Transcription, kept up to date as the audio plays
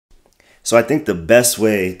So I think the best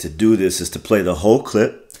way to do this is to play the whole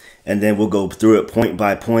clip, and then we'll go through it point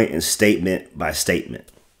by point and statement by statement.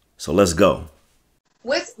 So let's go.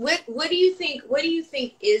 What do you think? What do you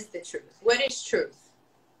think is the truth? What is truth?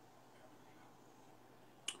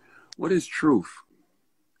 What is truth?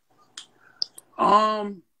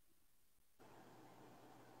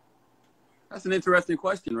 That's an interesting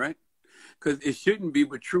question, right? Because it shouldn't be,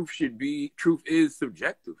 but truth is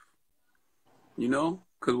subjective. You know,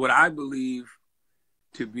 because what I believe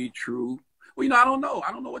to be true, well, you know, I don't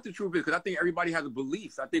know what the truth is, because I think everybody has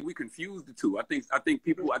beliefs. I think we confuse the two. I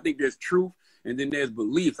think there's truth and then there's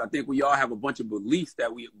beliefs. I think we all have a bunch of beliefs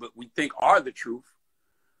that we think are the truth,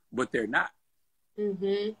 but they're not.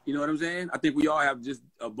 Mm-hmm. You know what I'm saying? I think we all have just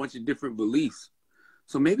a bunch of different beliefs.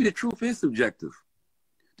 So maybe the truth is subjective.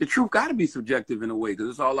 The truth got to be subjective in a way, because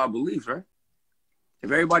it's all our beliefs, right?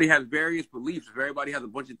 If everybody has various beliefs, if everybody has a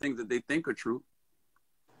bunch of things that they think are true.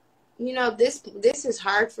 You know, this is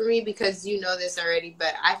hard for me because you know this already,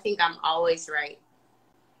 but I think I'm always right.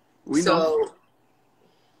 We know.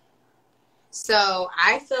 So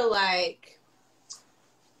I feel like,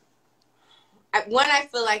 I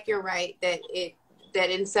feel like you're right that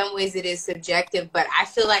in some ways it is subjective, but I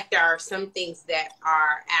feel like there are some things that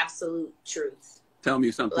are absolute truth. Tell me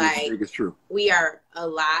something that you think is true. We are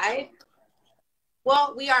alive.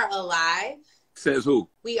 Well, we are alive. Says who?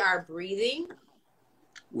 We are breathing.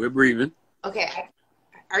 We're breathing. Okay.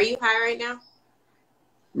 Are you high right now?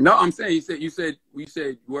 No, I'm saying we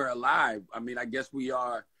said we're alive. I mean, I guess we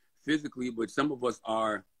are physically, but some of us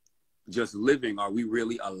are just living. Are we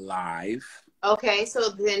really alive? Okay,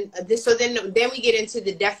 so then we get into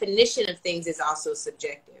the definition of things is also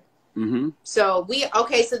subjective. Mm-hmm. So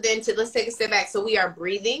let's take a step back. So we are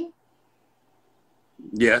breathing.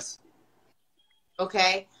 Yes.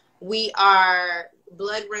 Okay. We are,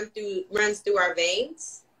 blood runs through our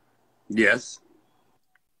veins. Yes.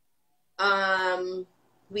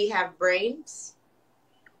 We have brains.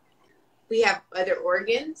 We have other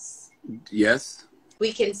organs. Yes.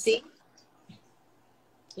 We can see.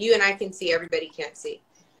 You and I can see. Everybody can't see.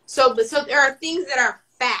 So there are things that are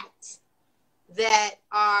fact that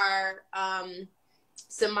are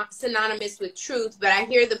synonymous with truth. But I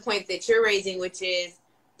hear the point that you're raising, which is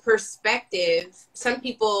perspective. Some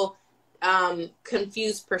people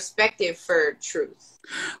confuse perspective for truth.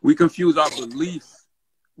 We confuse our beliefs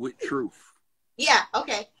with truth. Yeah.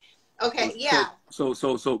 Okay. Yeah. So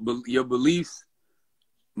your beliefs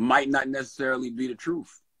might not necessarily be the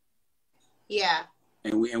truth. Yeah.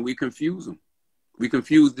 And we confuse them. We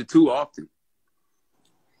confuse the two often.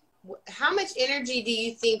 How much energy do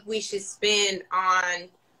you think we should spend on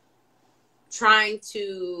trying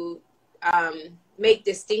to make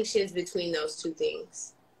distinctions between those two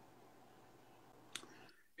things?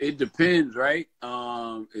 It depends, right?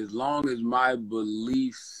 As long as my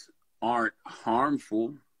beliefs aren't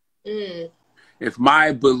harmful. If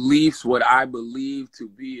my beliefs, what I believe to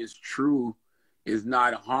be is true, is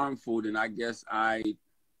not harmful, then I guess I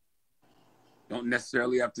don't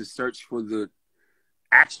necessarily have to search for the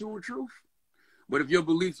actual truth. But if your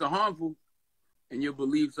beliefs are harmful and your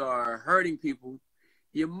beliefs are hurting people,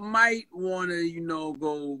 you might want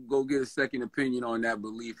to, go get a second opinion on that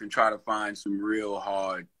belief and try to find some real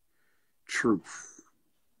hard truth.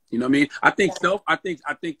 You know what I mean? I think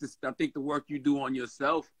the work you do on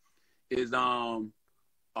yourself is a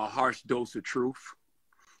harsh dose of truth.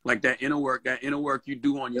 Like that inner work you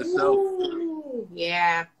do on yourself. Ooh,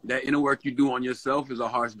 yeah. That inner work you do on yourself is a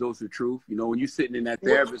harsh dose of truth. You know, when you're sitting in that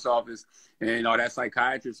therapist's office and that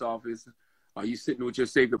psychiatrist's office, are you sitting with your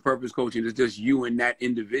Savior Purpose coach and it's just you and that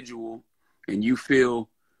individual, and you feel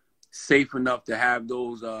safe enough to have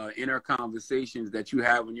those inner conversations that you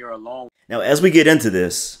have when you're alone. Now, as we get into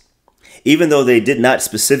this, even though they did not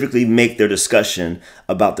specifically make their discussion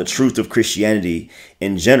about the truth of Christianity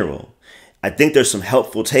in general, I think there's some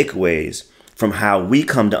helpful takeaways from how we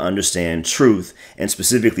come to understand truth, and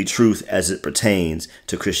specifically truth as it pertains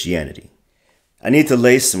to Christianity. I need to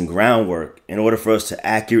lay some groundwork in order for us to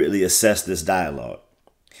accurately assess this dialogue.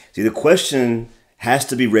 See, the question has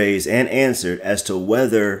to be raised and answered as to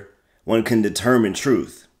whether one can determine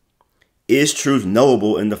truth. Is truth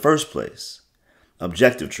knowable in the first place?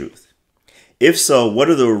 Objective truth. If so, what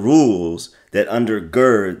are the rules that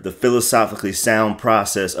undergird the philosophically sound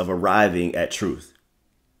process of arriving at truth?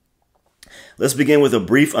 Let's begin with a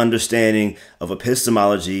brief understanding of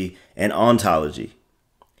epistemology and ontology.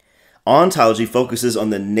 Ontology focuses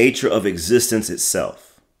on the nature of existence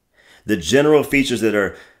itself, the general features that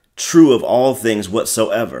are true of all things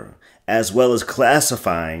whatsoever, as well as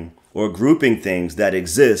classifying or grouping things that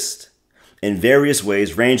exist in various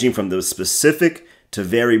ways, ranging from the specific to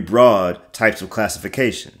very broad types of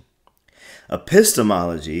classification.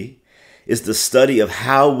 Epistemology is the study of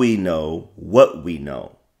how we know what we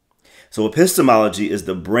know. So epistemology is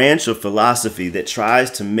the branch of philosophy that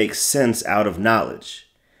tries to make sense out of knowledge,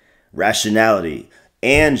 rationality,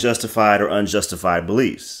 and justified or unjustified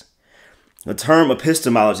beliefs. The term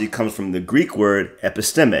epistemology comes from the Greek word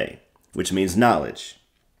episteme, which means knowledge.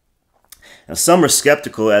 Now, some are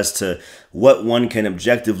skeptical as to what one can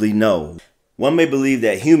objectively know. One may believe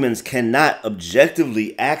that humans cannot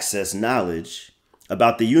objectively access knowledge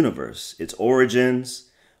about the universe, its origins,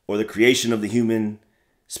 or the creation of the human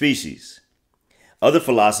species. Other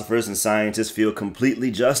philosophers and scientists feel completely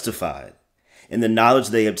justified in the knowledge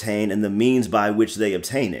they obtain and the means by which they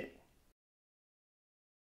obtain it.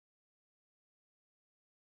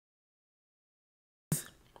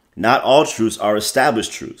 Not all truths are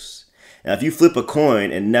established truths. Now, if you flip a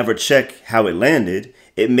coin and never check how it landed,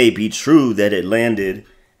 it may be true that it landed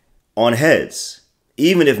on heads,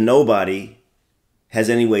 even if nobody has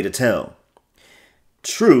any way to tell.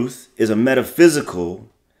 Truth is a metaphysical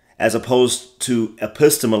as opposed to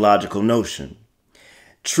epistemological notion.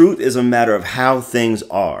 Truth is a matter of how things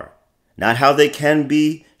are, not how they can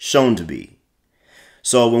be shown to be.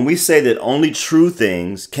 So when we say that only true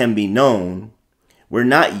things can be known, we're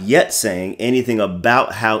not yet saying anything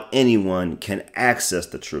about how anyone can access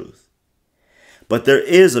the truth. But there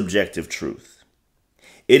is objective truth.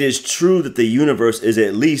 It is true that the universe is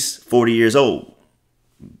at least 40 years old,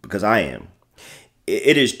 because I am.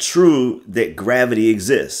 It is true that gravity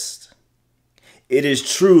exists. It is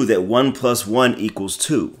true that 1 + 1 =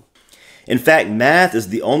 2. In fact, math is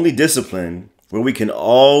the only discipline where we can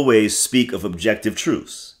always speak of objective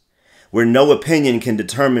truths, where no opinion can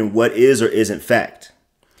determine what is or isn't fact.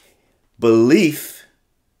 Belief,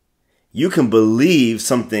 you can believe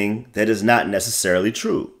something that is not necessarily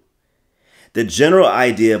true. The general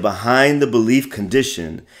idea behind the belief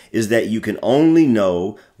condition is that you can only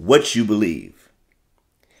know what you believe.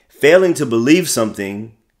 Failing to believe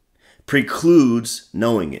something precludes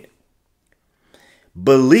knowing it.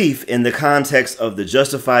 Belief in the context of the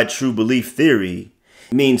justified true belief theory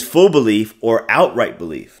means full belief or outright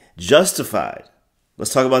belief. Justified.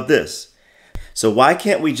 Let's talk about this. So why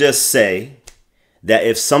can't we just say that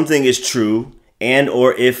if something is true and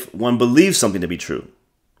or if one believes something to be true,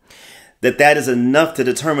 that is enough to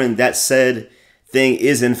determine that said thing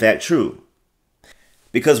is in fact true?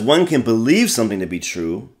 Because one can believe something to be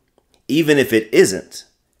true even if it isn't,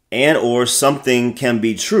 and or something can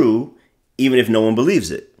be true even if no one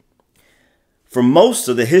believes it. For most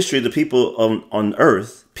of the history of the people on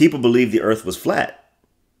earth, people believed the earth was flat.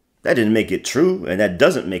 That didn't make it true, and that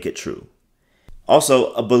doesn't make it true.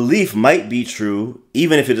 Also, a belief might be true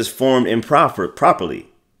even if it is formed improperly.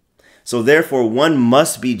 So therefore, one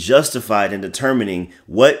must be justified in determining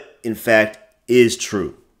what in fact is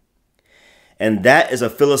true. And that is a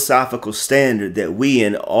philosophical standard that we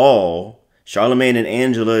and all, Charlamagne and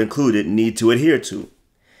Angela included, need to adhere to.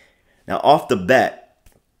 Now, off the bat,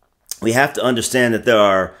 we have to understand that there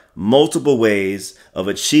are multiple ways of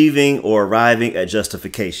achieving or arriving at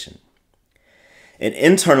justification. An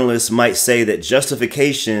internalist might say that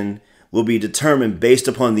justification will be determined based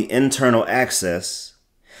upon the internal access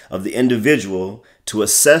of the individual to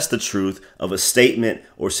assess the truth of a statement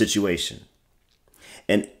or situation.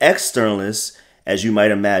 An externalist, as you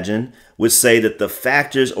might imagine, would say that the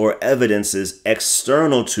factors or evidences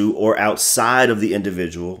external to or outside of the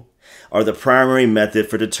individual are the primary method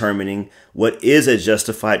for determining what is a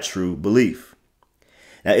justified true belief.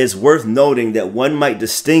 Now, it's worth noting that one might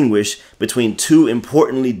distinguish between two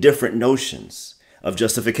importantly different notions of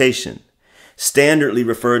justification, standardly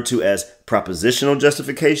referred to as propositional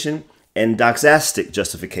justification and doxastic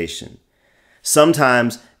justification,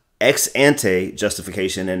 sometimes ex ante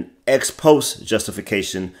justification and ex post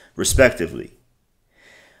justification, respectively.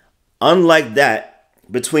 Unlike that,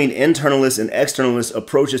 between internalist and externalist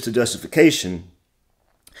approaches to justification,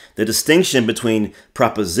 the distinction between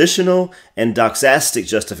propositional and doxastic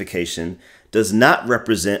justification does not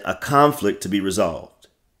represent a conflict to be resolved.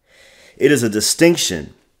 It is a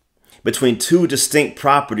distinction between two distinct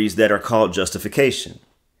properties that are called justification.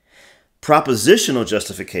 Propositional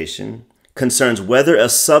justification concerns whether a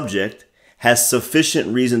subject has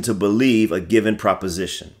sufficient reason to believe a given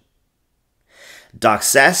proposition.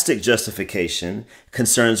 Doxastic justification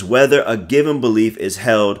concerns whether a given belief is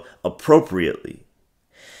held appropriately.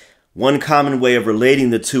 One common way of relating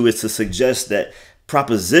the two is to suggest that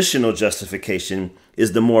propositional justification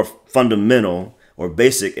is the more fundamental or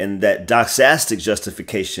basic, and that doxastic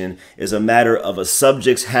justification is a matter of a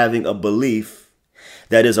subject's having a belief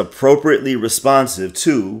that is appropriately responsive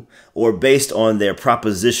to or based on their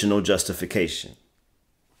propositional justification.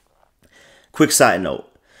 Quick side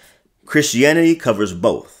note, Christianity covers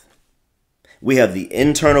both. We have the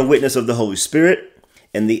internal witness of the Holy Spirit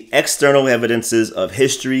and the external evidences of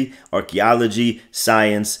history, archaeology,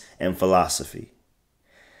 science, and philosophy.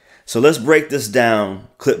 So let's break this down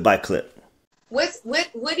clip by clip. What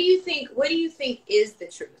do you think? What do you think is the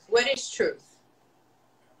truth? What is truth?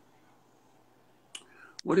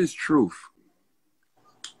 What is truth?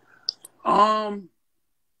 That's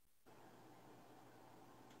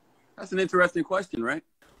an interesting question, right?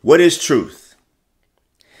 What is truth?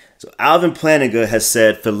 So Alvin Plantinga has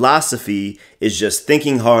said philosophy is just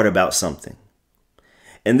thinking hard about something.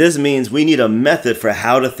 And this means we need a method for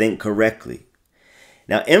how to think correctly.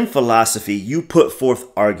 Now, in philosophy, you put forth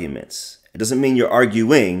arguments. It doesn't mean you're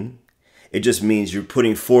arguing. It just means you're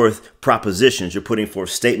putting forth propositions. You're putting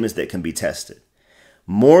forth statements that can be tested.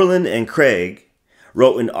 Moreland and Craig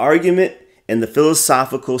wrote, an argument in the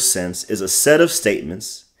philosophical sense is a set of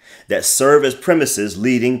statements that serve as premises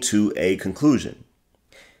leading to a conclusion.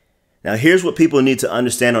 Now, here's what people need to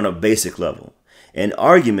understand on a basic level. An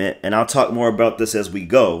argument, and I'll talk more about this as we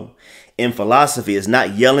go, in philosophy is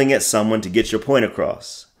not yelling at someone to get your point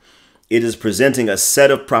across. It is presenting a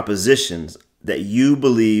set of propositions that you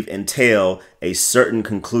believe entail a certain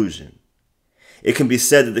conclusion. It can be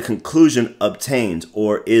said that the conclusion obtains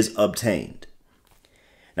or is obtained.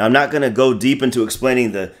 Now, I'm not going to go deep into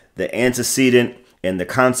explaining the antecedent and the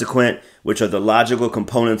consequent, which are the logical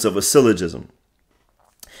components of a syllogism,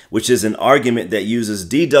 which is an argument that uses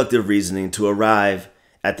deductive reasoning to arrive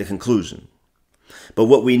at the conclusion. But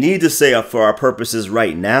what we need to say for our purposes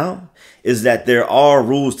right now is that there are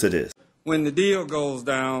rules to this. When the deal goes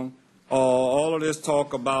down, all of this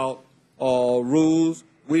talk about rules,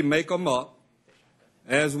 we make them up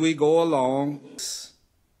as we go along.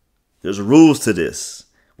 There's rules to this.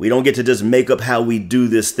 We don't get to just make up how we do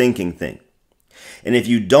this thinking thing. And if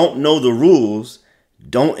you don't know the rules,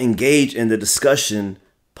 don't engage in the discussion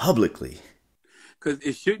publicly. Because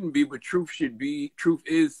it shouldn't be, but truth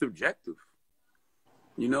is subjective.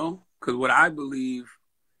 You know, because what I believe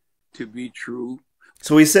to be true.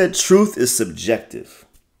 So he said truth is subjective.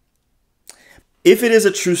 If it is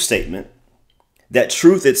a true statement, that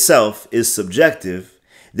truth itself is subjective,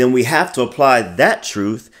 then we have to apply that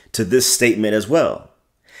truth to this statement as well.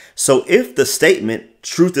 So if the statement,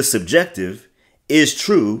 truth is subjective, is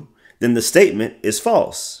true, then the statement is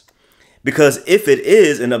false. Because if it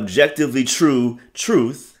is an objectively true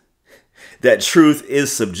truth, that truth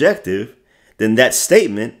is subjective, then that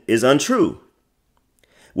statement is untrue,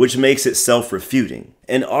 which makes it self-refuting.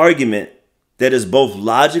 An argument that is both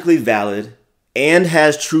logically valid and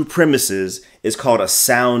has true premises is called a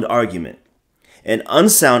sound argument. An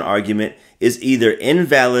unsound argument is either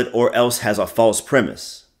invalid or else has a false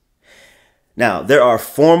premise. Now, there are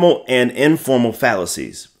formal and informal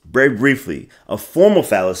fallacies. Very briefly, a formal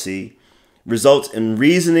fallacy results in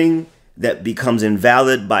reasoning that becomes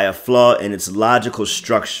invalid by a flaw in its logical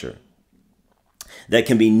structure that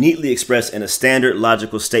can be neatly expressed in a standard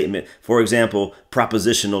logical statement, for example,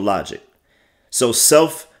 propositional logic. So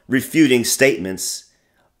self-refuting statements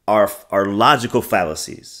are logical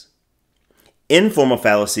fallacies. Informal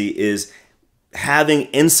fallacy is having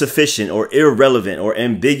insufficient or irrelevant or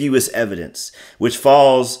ambiguous evidence, which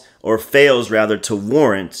fails to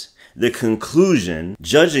warrant the conclusion.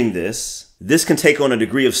 Judging this can take on a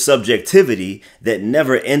degree of subjectivity that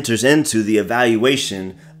never enters into the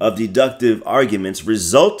evaluation of deductive arguments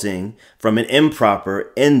resulting from an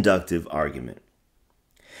improper inductive argument.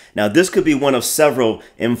 Now, this could be one of several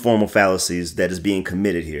informal fallacies that is being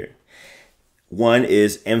committed here. One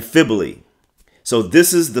is amphiboly. So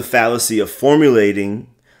this is the fallacy of formulating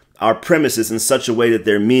our premises in such a way that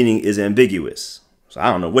their meaning is ambiguous. So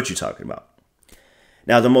I don't know what you're talking about.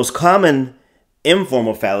 Now, the most common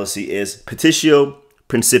informal fallacy is petitio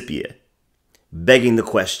principia, begging the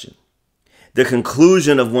question. The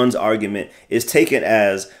conclusion of one's argument is taken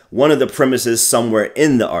as one of the premises somewhere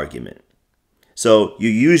in the argument. So you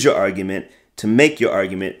use your argument to make your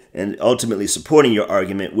argument and ultimately supporting your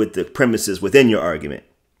argument with the premises within your argument.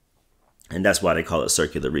 And that's why they call it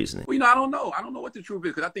circular reasoning. Well, I don't know. I don't know what the truth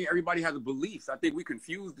is because I think everybody has a beliefs. I think we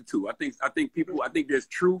confuse the two. I think there's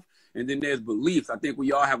truth and then there's beliefs. I think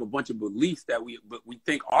we all have a bunch of beliefs that we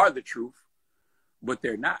think are the truth, but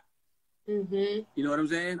they're not. Mm-hmm. You know what I'm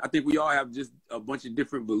saying? I think we all have just a bunch of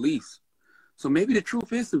different beliefs. So maybe the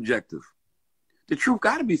truth is subjective. The truth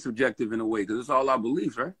got to be subjective in a way because it's all our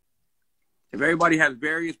beliefs, right? If everybody has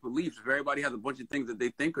various beliefs, if everybody has a bunch of things that they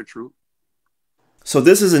think are true. So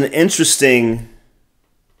this is an interesting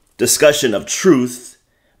discussion of truth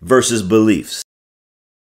versus beliefs.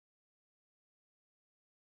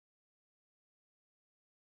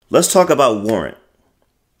 Let's talk about warrant.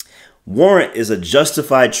 Warrant is a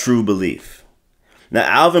justified true belief. Now,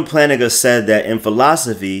 Alvin Plantinga said that in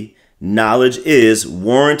philosophy, knowledge is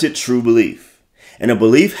warranted true belief. And a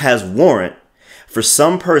belief has warrant for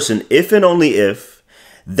some person if and only if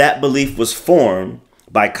that belief was formed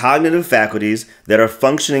by cognitive faculties that are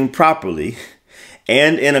functioning properly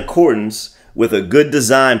and in accordance with a good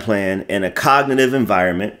design plan and a cognitive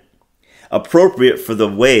environment appropriate for the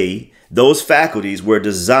way those faculties were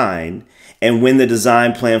designed, and when the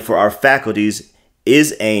design plan for our faculties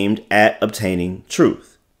is aimed at obtaining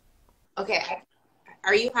truth. Okay,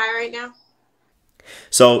 are you high right now?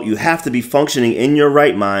 So you have to be functioning in your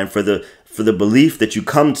right mind for the belief that you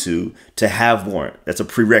come to have warrant. That's a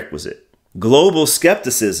prerequisite. Global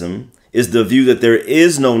skepticism is the view that there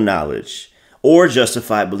is no knowledge or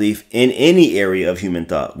justified belief in any area of human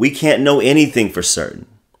thought. We can't know anything for certain.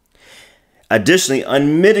 Additionally,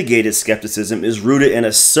 unmitigated skepticism is rooted in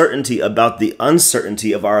a certainty about the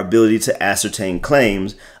uncertainty of our ability to ascertain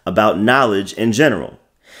claims about knowledge in general.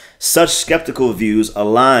 Such skeptical views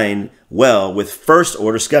align well with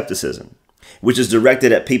first-order skepticism, which is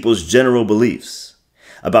directed at people's general beliefs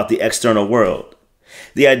about the external world.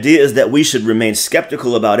 The idea is that we should remain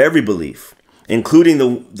skeptical about every belief, including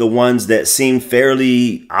the ones that seem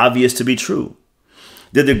fairly obvious to be true.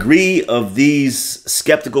 The degree of these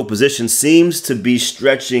skeptical positions seems to be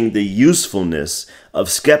stretching the usefulness of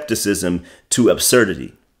skepticism to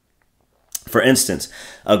absurdity. For instance,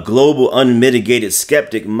 a global unmitigated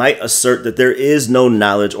skeptic might assert that there is no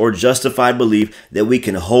knowledge or justified belief that we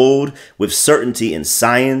can hold with certainty in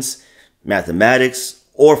science, mathematics,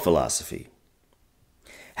 or philosophy.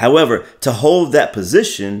 However, to hold that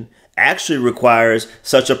position actually requires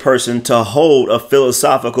such a person to hold a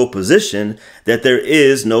philosophical position that there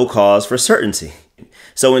is no cause for certainty.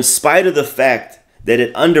 So in spite of the fact that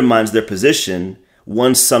it undermines their position,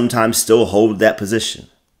 one sometimes still hold that position.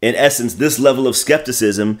 In essence, this level of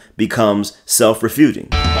skepticism becomes self-refuting.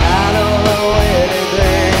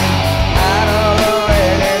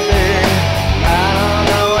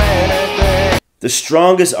 The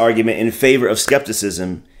strongest argument in favor of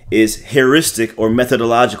skepticism is heuristic or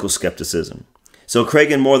methodological skepticism. So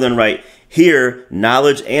Craig and Moore write, here,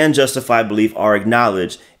 knowledge and justified belief are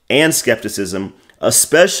acknowledged, and skepticism,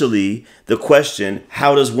 especially the question,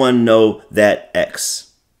 how does one know that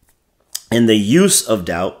X? And the use of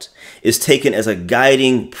doubt is taken as a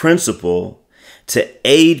guiding principle to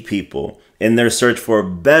aid people in their search for a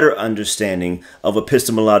better understanding of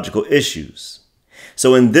epistemological issues.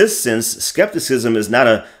 So in this sense, skepticism is not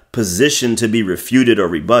a position to be refuted or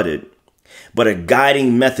rebutted, but a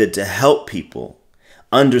guiding method to help people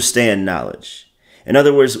understand knowledge. In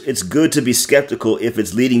other words, it's good to be skeptical if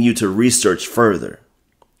it's leading you to research further.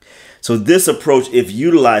 So this approach, if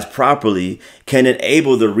utilized properly, can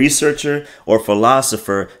enable the researcher or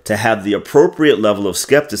philosopher to have the appropriate level of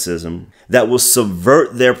skepticism that will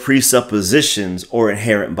subvert their presuppositions or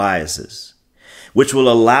inherent biases, which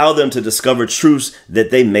will allow them to discover truths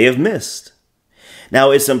that they may have missed.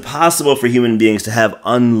 Now, it's impossible for human beings to have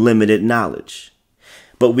unlimited knowledge,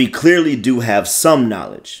 but we clearly do have some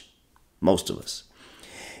knowledge, most of us.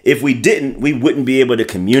 If we didn't, we wouldn't be able to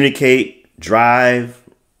communicate, drive,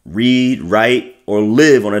 read, write, or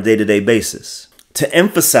live on a day-to-day basis. To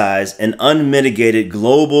emphasize an unmitigated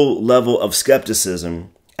global level of skepticism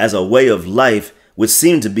as a way of life would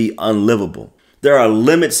seem to be unlivable. There are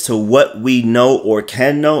limits to what we know or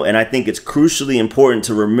can know, and I think it's crucially important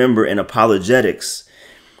to remember in apologetics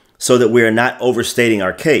so that we are not overstating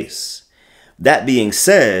our case. That being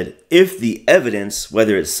said, if the evidence,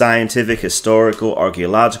 whether it's scientific, historical,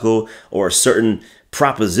 archaeological, or a certain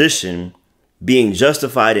proposition being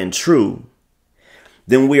justified and true,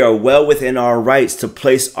 then we are well within our rights to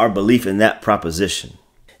place our belief in that proposition.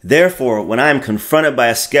 Therefore, when I am confronted by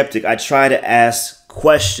a skeptic, I try to ask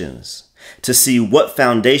questions to see what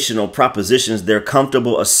foundational propositions they're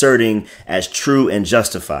comfortable asserting as true and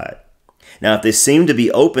justified. Now, if they seem to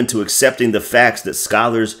be open to accepting the facts that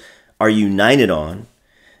scholars are united on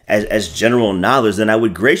as general knowledge, then I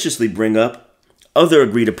would graciously bring up other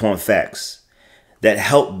agreed upon facts that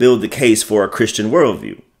help build the case for a Christian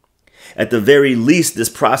worldview. At the very least, this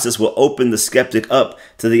process will open the skeptic up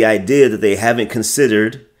to the idea that they haven't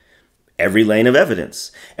considered every lane of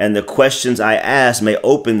evidence, and the questions I ask may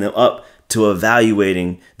open them up to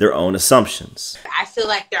evaluating their own assumptions. I feel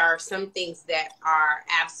like there are some things that are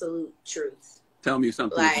absolute truth. Tell me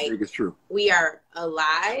something that you think is true. We are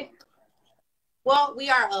alive. Well, we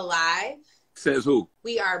are alive. Says who?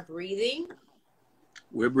 We are breathing.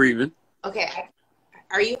 We're breathing. Okay,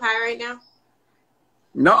 Are you high right now?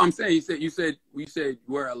 No, I'm saying you said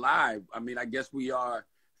we're alive. I mean, I guess we are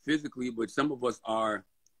physically, but some of us are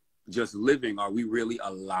just living. Are we really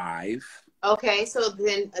alive? Okay, so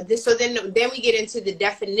then we get into the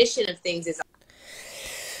definition of things is.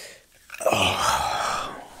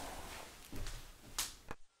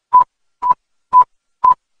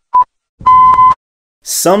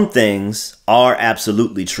 Some things are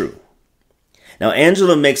absolutely true. Now,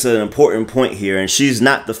 Angela makes an important point here, and she's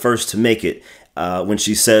not the first to make it when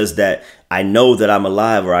she says that I know that I'm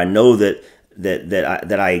alive, or I know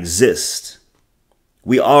that I exist.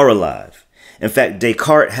 We are alive. In fact,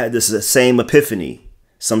 Descartes had this same epiphany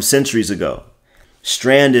some centuries ago.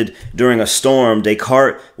 Stranded during a storm,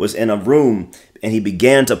 Descartes was in a room and he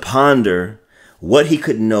began to ponder what he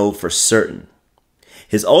could know for certain.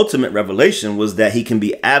 His ultimate revelation was that he can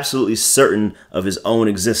be absolutely certain of his own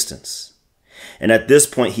existence. And at this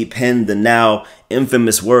point, he penned the now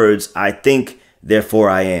infamous words, "I think, therefore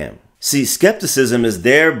I am." See, skepticism is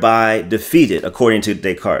thereby defeated, according to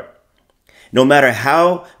Descartes, no matter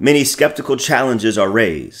how many skeptical challenges are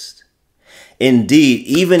raised. Indeed,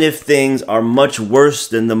 even if things are much worse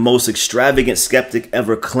than the most extravagant skeptic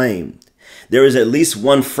ever claimed, there is at least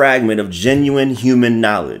one fragment of genuine human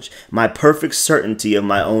knowledge, my perfect certainty of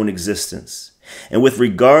my own existence. And with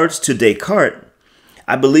regards to Descartes,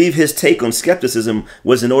 I believe his take on skepticism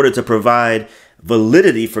was in order to provide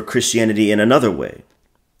validity for Christianity in another way.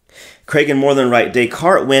 Craig and more than right,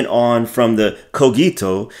 Descartes went on from the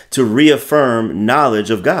cogito to reaffirm knowledge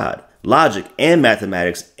of God, logic and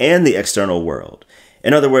mathematics and the external world.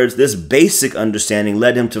 In other words, this basic understanding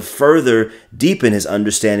led him to further deepen his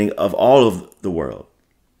understanding of all of the world.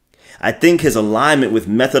 I think his alignment with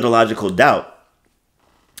methodological doubt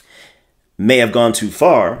may have gone too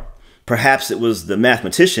far. Perhaps it was the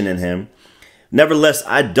mathematician in him. Nevertheless,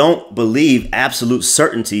 I don't believe absolute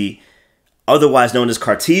certainty, otherwise known as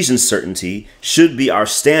Cartesian certainty, should be our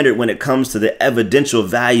standard when it comes to the evidential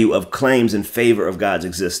value of claims in favor of God's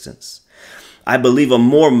existence. I believe a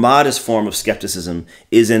more modest form of skepticism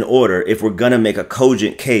is in order if we're going to make a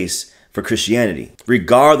cogent case for Christianity,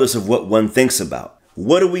 regardless of what one thinks about.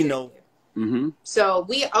 What do we know? Mm-hmm. So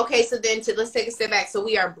let's take a step back. So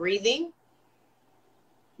we are breathing.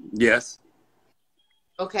 Yes.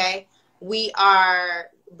 Okay. We are,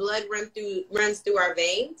 blood runs through our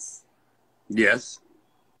veins. Yes.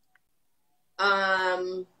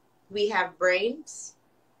 We have brains.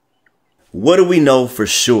 What do we know for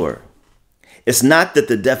sure? It's not that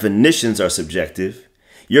the definitions are subjective.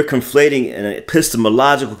 You're conflating an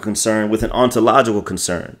epistemological concern with an ontological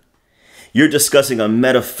concern. You're discussing a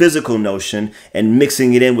metaphysical notion and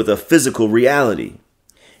mixing it in with a physical reality.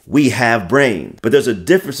 We have brains, but there's a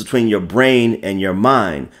difference between your brain and your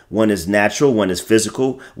mind. One is natural, one is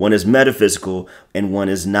physical, one is metaphysical, and one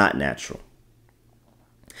is not natural.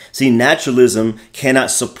 See, naturalism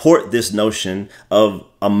cannot support this notion of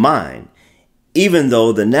a mind, even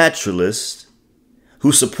though the naturalists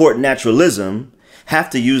who support naturalism have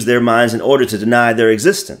to use their minds in order to deny their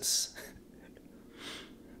existence.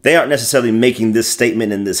 They aren't necessarily making this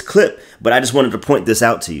statement in this clip, but I just wanted to point this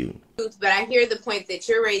out to you. But I hear the point that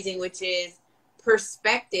you're raising, which is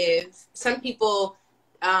perspective. Some people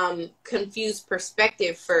confuse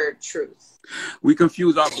perspective for truth. We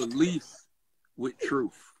confuse our beliefs with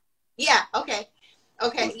truth. Yeah. Okay.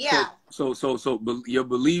 Yeah. So your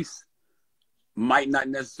beliefs might not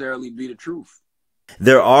necessarily be the truth.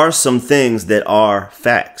 There are some things that are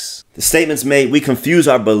facts. The statements made, we confuse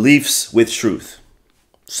our beliefs with truth.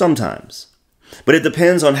 Sometimes. But it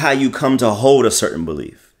depends on how you come to hold a certain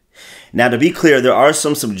belief. Now, to be clear, there are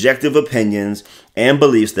some subjective opinions and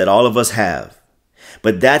beliefs that all of us have.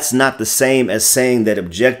 But that's not the same as saying that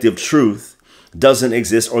objective truth doesn't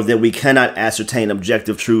exist or that we cannot ascertain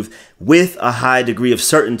objective truth with a high degree of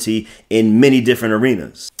certainty in many different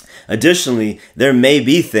arenas. Additionally, there may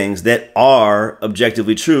be things that are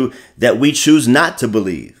objectively true that we choose not to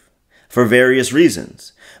believe for various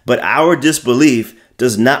reasons. But our disbelief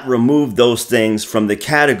does not remove those things from the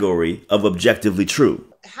category of objectively true.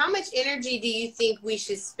 How much energy do you think we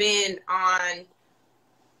should spend on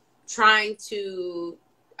trying to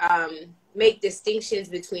make distinctions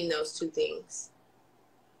between those two things?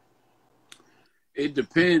 It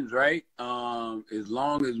depends, right? As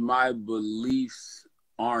long as my beliefs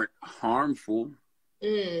aren't harmful.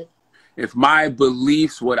 If my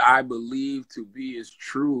beliefs, what I believe to be is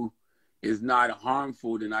true, is not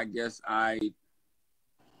harmful, then I guess I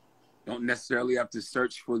don't necessarily have to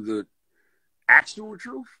search for the actual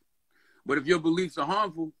truth. But if your beliefs are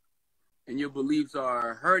harmful and your beliefs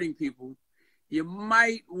are hurting people, you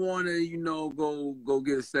might want to, go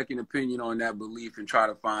get a second opinion on that belief and try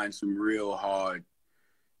to find some real hard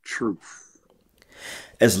truth.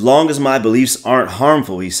 As long as my beliefs aren't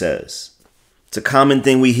harmful, he says. It's a common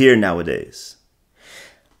thing we hear nowadays.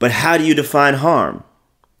 But how do you define harm?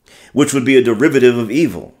 Which would be a derivative of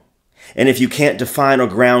evil. And if you can't define or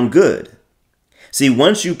ground good. See,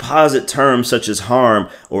 once you posit terms such as harm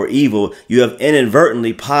or evil, you have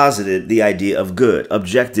inadvertently posited the idea of good,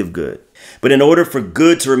 objective good. But in order for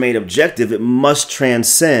good to remain objective, it must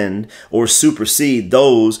transcend or supersede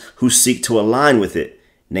those who seek to align with it,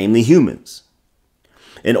 namely humans.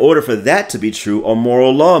 In order for that to be true, a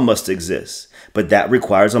moral law must exist, but that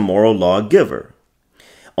requires a moral lawgiver.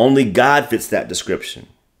 Only God fits that description.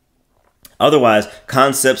 Otherwise,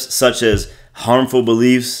 concepts such as harmful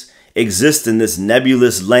beliefs exist in this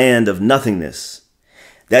nebulous land of nothingness.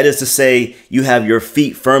 That is to say, you have your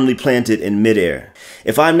feet firmly planted in midair.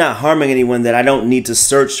 If I'm not harming anyone, then I don't need to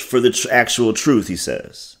search for the actual truth, he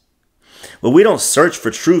says. Well, we don't search for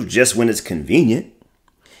truth just when it's convenient.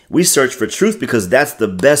 We search for truth because that's the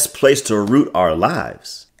best place to root our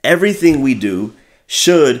lives. Everything we do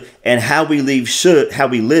should, and how we live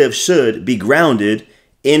should be grounded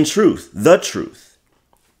in truth, the truth.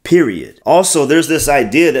 Period. Also, there's this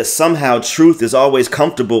idea that somehow truth is always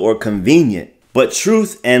comfortable or convenient, but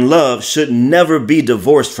truth and love should never be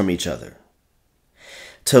divorced from each other.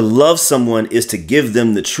 To love someone is to give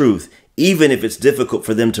them the truth, even if it's difficult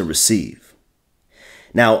for them to receive.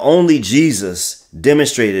 Now, only Jesus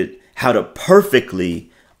demonstrated how to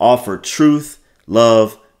perfectly offer truth,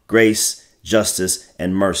 love, grace, justice,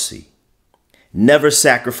 and mercy, never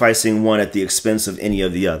sacrificing one at the expense of any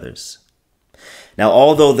of the others. Now,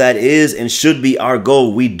 although that is and should be our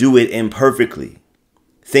goal, we do it imperfectly,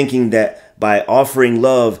 thinking that by offering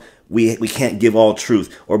love, we can't give all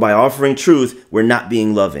truth, or by offering truth, we're not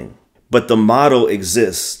being loving. But the model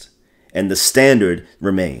exists and the standard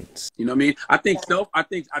remains. You know what I mean? I think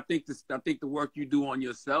the work you do on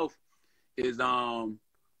yourself is a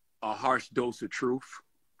harsh dose of truth.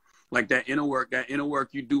 Like that inner work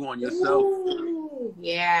you do on yourself. Ooh,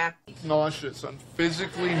 yeah. Nauseous, son.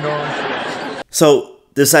 Physically nauseous. So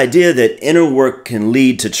this idea that inner work can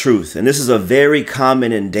lead to truth, and this is a very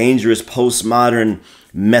common and dangerous postmodern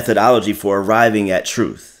methodology for arriving at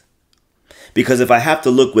truth. Because if I have to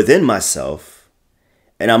look within myself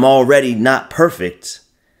and I'm already not perfect,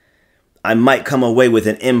 I might come away with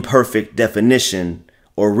an imperfect definition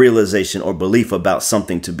or realization or belief about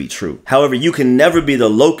something to be true. However, you can never be the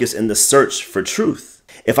locus in the search for truth.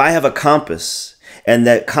 If I have a compass and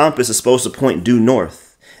that compass is supposed to point due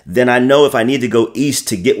north, then I know if I need to go east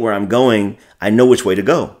to get where I'm going, I know which way to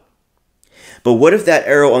go. But what if that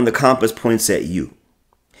arrow on the compass points at you?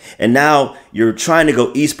 And now you're trying to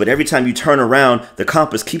go east, but every time you turn around, the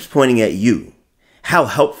compass keeps pointing at you. How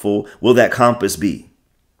helpful will that compass be?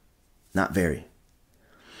 Not very.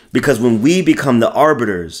 Because when we become the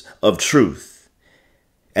arbiters of truth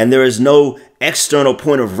and there is no external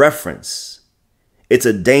point of reference, it's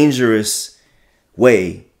a dangerous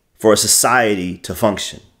way for a society to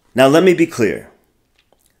function. Now, let me be clear.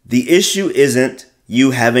 The issue isn't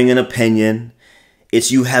you having an opinion.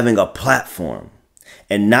 It's you having a platform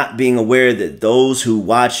and not being aware that those who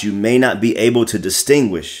watch you may not be able to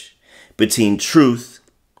distinguish between truth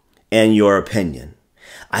and your opinion.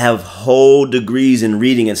 I have whole degrees in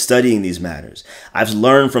reading and studying these matters. I've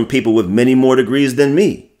learned from people with many more degrees than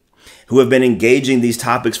me who have been engaging these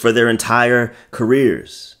topics for their entire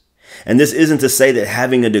careers. And this isn't to say that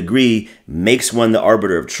having a degree makes one the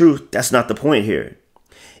arbiter of truth. That's not the point here.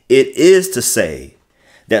 It is to say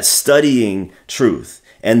that studying truth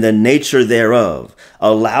and the nature thereof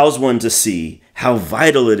allows one to see how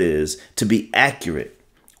vital it is to be accurate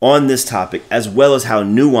on this topic, as well as how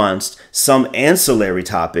nuanced some ancillary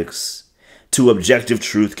topics to objective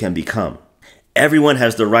truth can become. Everyone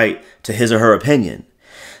has the right to his or her opinion,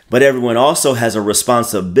 but everyone also has a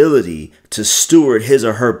responsibility to steward his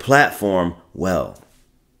or her platform well.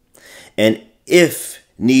 And if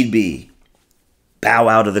need be, bow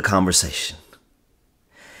out of the conversation.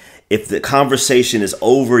 If the conversation is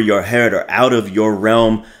over your head or out of your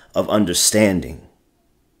realm of understanding,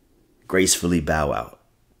 gracefully bow out.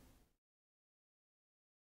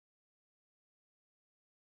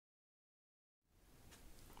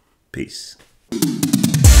 Peace.